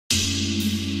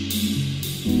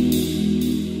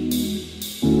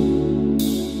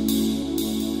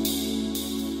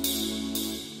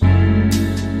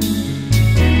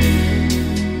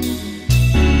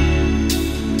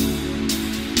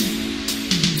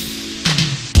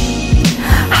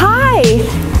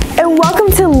and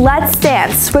welcome to Let's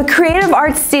Dance with Creative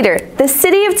Arts Theater, the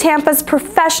City of Tampa's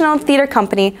professional theater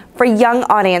company for young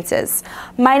audiences.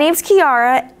 My name's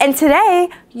Kiara, and today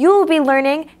you will be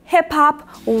learning Hip Hop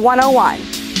 101.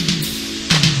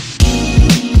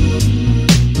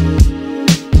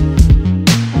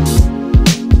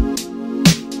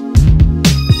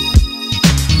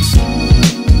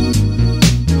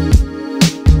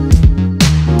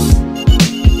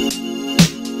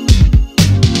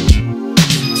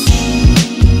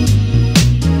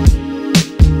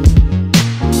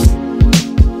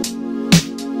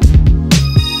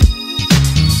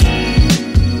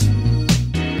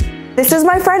 This is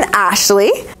my friend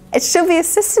Ashley, and she'll be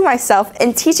assisting myself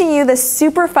in teaching you this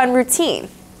super fun routine.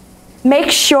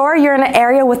 Make sure you're in an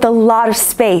area with a lot of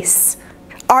space.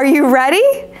 Are you ready?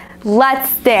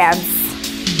 Let's dance.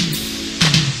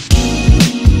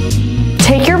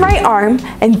 Take your right arm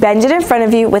and bend it in front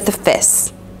of you with a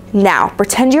fist. Now,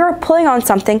 pretend you are pulling on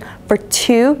something for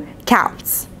 2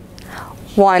 counts.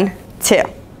 1, 2.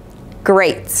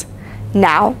 Great.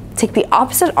 Now, take the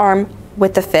opposite arm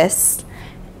with the fist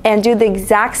and do the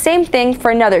exact same thing for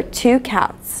another 2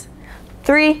 counts.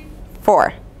 3,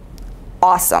 4.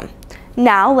 Awesome.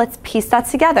 Now let's piece that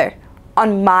together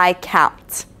on my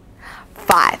count.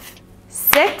 5,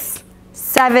 6,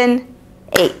 7,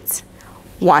 8.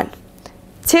 1,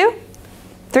 2,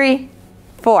 3,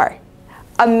 4.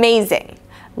 Amazing.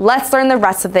 Let's learn the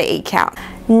rest of the 8 count.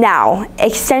 Now,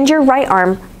 extend your right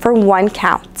arm for 1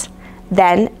 count.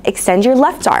 Then extend your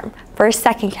left arm for a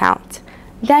 2nd count.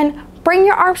 Then bring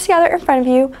your arms together in front of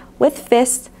you with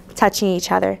fists touching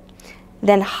each other.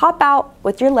 Then hop out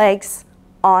with your legs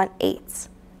on 8.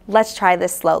 Let's try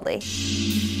this slowly.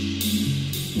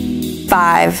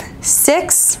 5,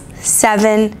 6,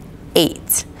 7,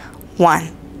 8.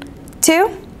 1,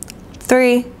 2,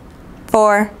 3,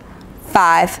 4,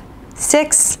 5,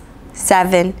 6,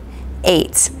 7,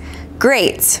 8.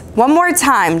 Great. One more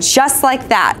time, just like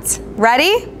that.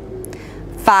 Ready?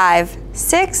 5,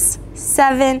 6,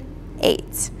 7,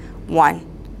 8. 1,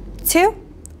 2,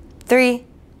 3,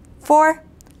 4,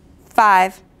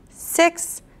 5,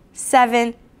 6,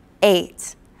 7,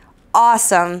 8.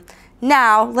 Awesome.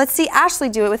 Now let's see Ashley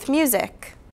do it with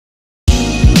music.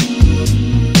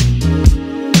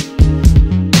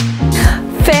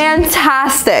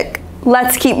 Fantastic.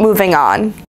 Let's keep moving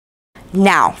on.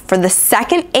 Now, for the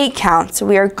second 8 counts,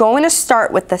 we are going to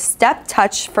start with the step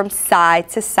touch from side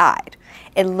to side.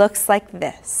 It looks like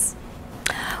this.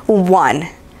 1,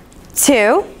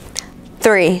 2,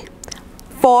 3,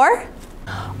 4.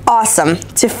 Awesome.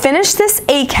 To finish this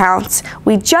 8 counts,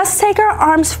 we just take our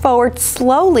arms forward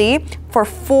slowly for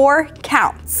 4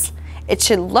 counts. It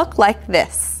should look like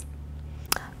this.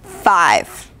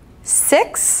 5,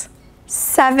 6,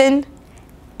 7,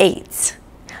 8.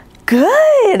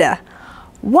 Good.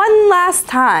 One last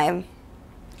time.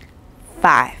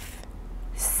 5,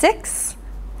 6,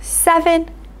 7,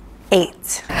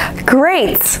 8.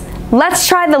 Great. Let's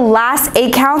try the last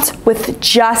 8 counts with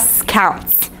just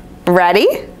counts.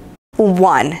 Ready?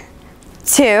 1,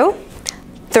 2,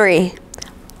 3,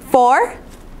 4,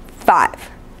 5,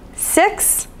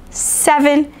 6,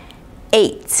 7,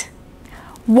 8.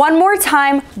 One more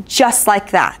time, just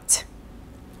like that.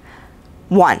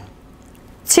 1,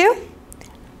 2,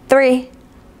 3,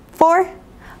 4,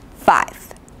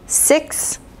 5,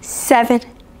 6, 7,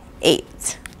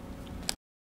 8.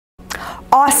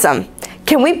 Awesome.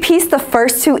 Can we piece the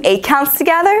first 2 8 counts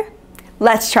together?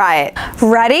 Let's try it.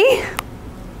 Ready?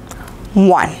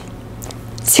 1,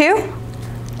 2,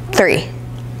 3,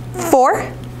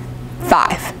 4,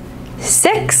 5,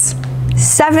 6,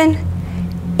 7,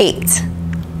 8.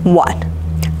 1,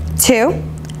 2,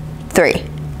 3,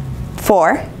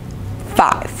 4,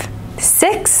 5,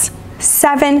 6,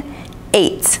 7,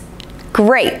 8.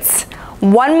 Great.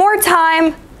 One more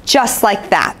time, just like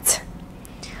that.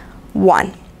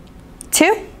 1,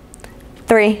 2,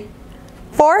 3,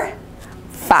 4,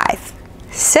 5,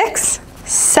 6,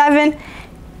 7,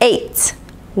 8.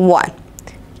 1,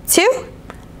 2,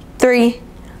 3,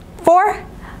 4,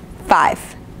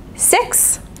 5,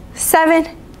 6,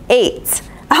 7, 8.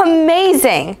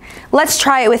 Amazing. Let's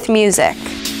try it with music.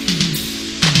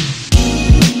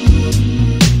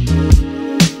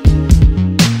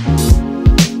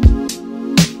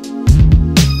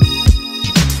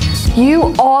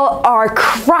 You all are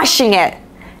crushing it.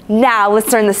 Now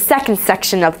let's learn the second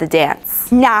section of the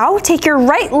dance. Now take your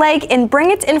right leg and bring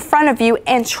it in front of you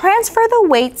and transfer the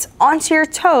weight onto your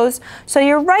toes so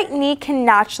your right knee can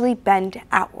naturally bend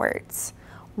outwards.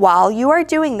 While you are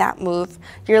doing that move,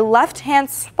 your left hand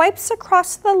swipes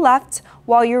across to the left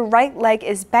while your right leg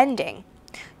is bending.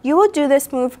 You will do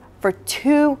this move for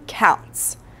 2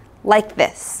 counts, like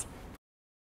this.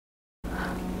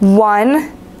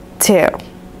 1, 2.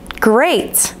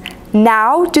 Great.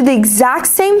 Now do the exact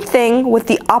same thing with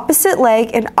the opposite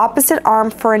leg and opposite arm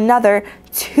for another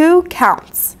 2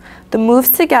 counts. The moves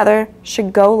together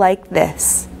should go like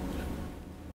this.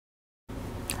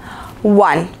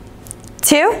 1,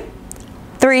 2,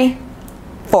 3,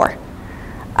 4.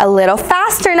 A little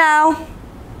faster now.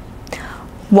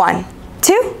 1,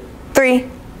 2, 3,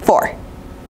 4.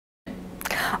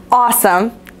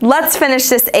 Awesome. Let's finish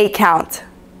this 8 count.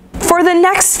 For the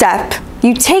next step,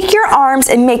 you take your arms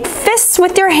and make fists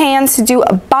with your hands to do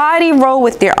a body roll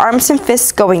with your arms and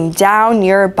fists going down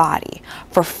your body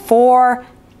for 4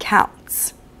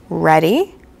 counts.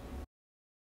 Ready?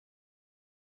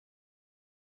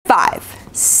 5,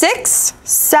 6,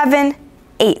 7,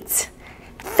 8.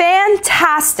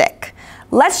 Fantastic.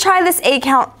 Let's try this 8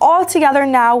 count all together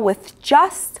now with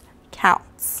just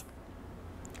counts.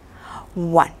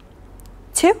 1,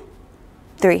 2,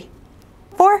 3,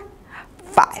 4,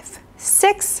 5,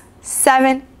 6,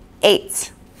 7,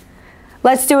 8.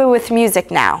 Let's do it with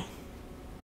music now.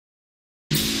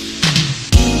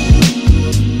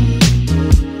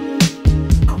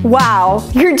 Wow,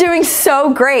 you're doing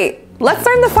so great. Let's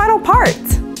learn the final part.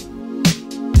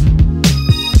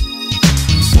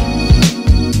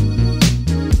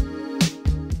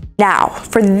 Now,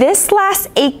 for this last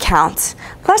 8 count,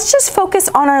 let's just focus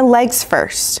on our legs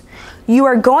first. You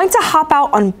are going to hop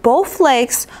out on both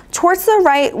legs towards the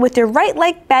right with your right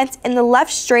leg bent and the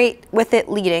left straight with it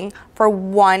leading for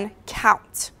 1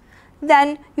 count.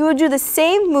 Then you will do the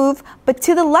same move but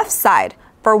to the left side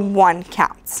for 1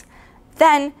 count.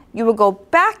 Then you will go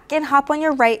back and hop on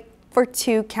your right for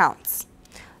 2 counts.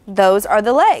 Those are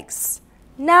the legs.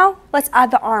 Now let's add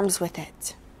the arms with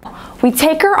it. We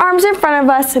take our arms in front of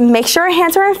us and make sure our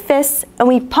hands are in fists and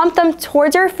we pump them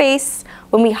towards our face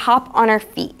when we hop on our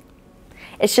feet.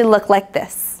 It should look like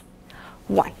this.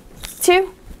 1,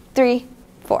 2, 3,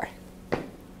 4.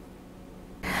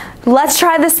 Let's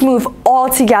try this move all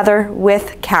together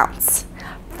with counts.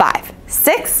 5,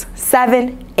 6,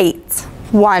 7, 8.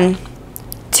 1,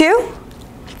 2,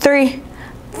 3,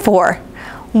 4.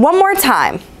 One more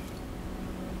time.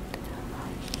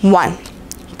 1,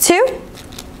 2,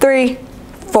 3,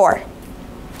 4.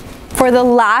 For the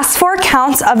last 4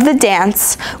 counts of the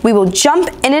dance, we will jump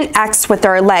in an X with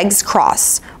our legs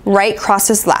crossed. Right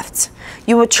crosses left.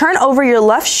 You will turn over your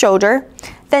left shoulder,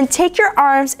 then take your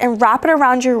arms and wrap it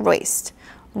around your waist.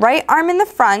 Right arm in the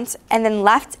front and then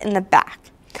left in the back.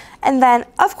 And then,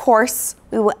 of course,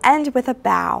 we will end with a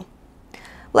bow.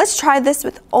 Let's try this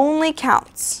with only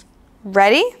counts.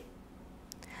 Ready?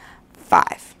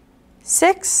 5,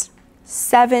 6,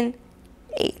 7,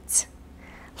 8.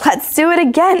 Let's do it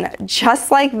again, just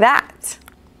like that.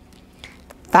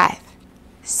 5,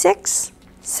 6,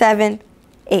 7,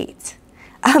 8.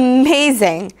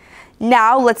 Amazing.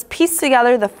 Now let's piece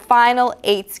together the final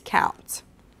 8 count.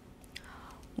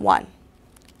 1,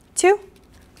 2,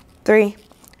 3,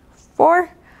 4,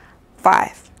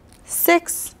 5,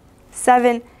 6,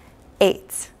 7,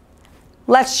 8.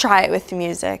 Let's try it with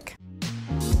music.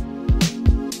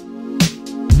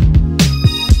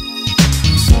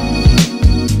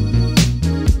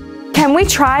 Can we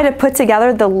try to put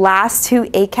together the last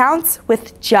 2 8 counts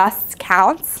with just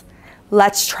counts?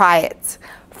 Let's try it.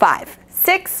 5,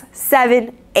 6,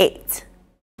 7, 8.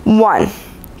 1,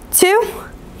 2,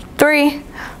 3,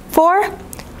 4,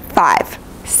 5,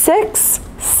 6,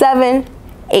 7,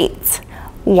 8.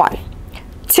 1,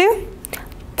 2,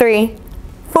 3,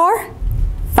 4,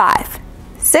 5,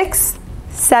 6,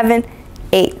 7,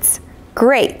 8.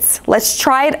 Great. Let's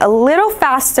try it a little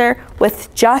faster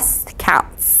with just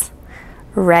counts.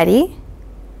 Ready?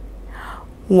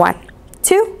 1,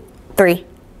 2, 3,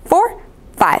 4,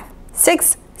 5,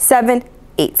 6, 7,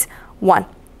 8. 1,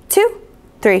 2,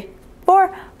 3,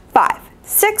 4, 5,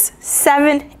 6,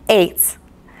 7, 8.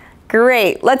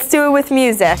 Great. Let's do it with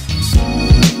music.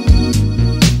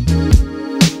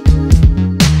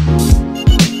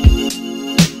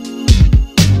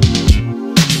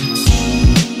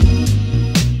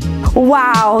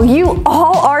 Wow, you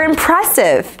all are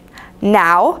impressive.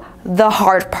 Now, the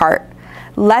hard part.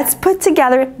 Let's put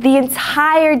together the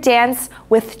entire dance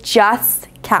with just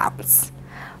counts.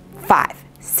 5,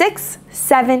 6,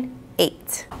 7,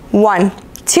 8. 1,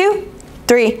 2,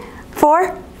 3,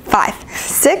 4, 5,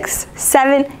 6,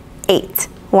 7, 8.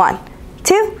 1,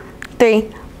 2,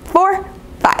 3, 4,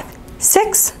 5,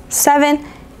 6, 7,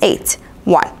 8.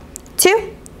 1,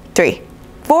 2, 3,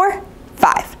 4,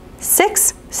 5,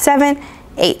 6, 7,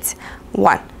 8.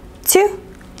 1, 2,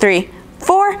 3,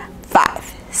 4,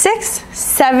 5, 6,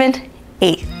 7,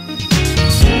 8.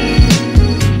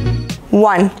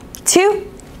 1,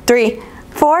 2, 3,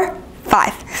 4,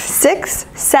 5, 6,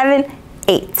 7,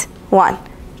 8. 1,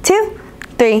 2,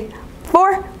 3,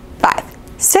 4, 5,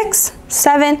 6,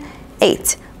 7,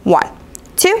 8. 1,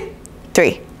 2,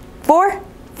 3, 4,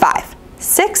 5,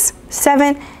 6,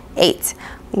 7, 8.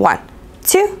 1,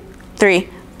 2, 3,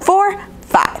 4,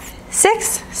 5,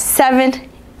 6, 7,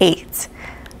 8.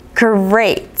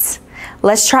 Great.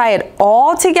 Let's try it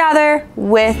all together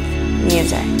with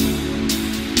music.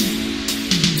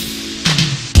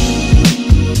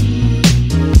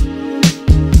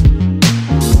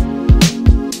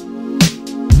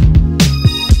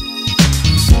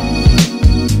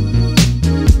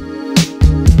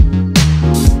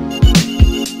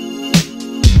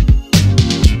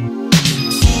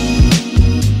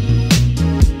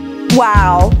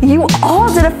 Wow, you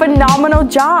all did a phenomenal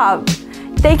job.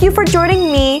 Thank you for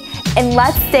joining me in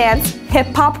Let's Dance Hip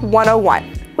Hop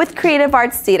 101 with Creative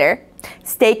Arts Theater.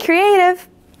 Stay creative.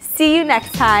 See you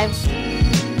next time.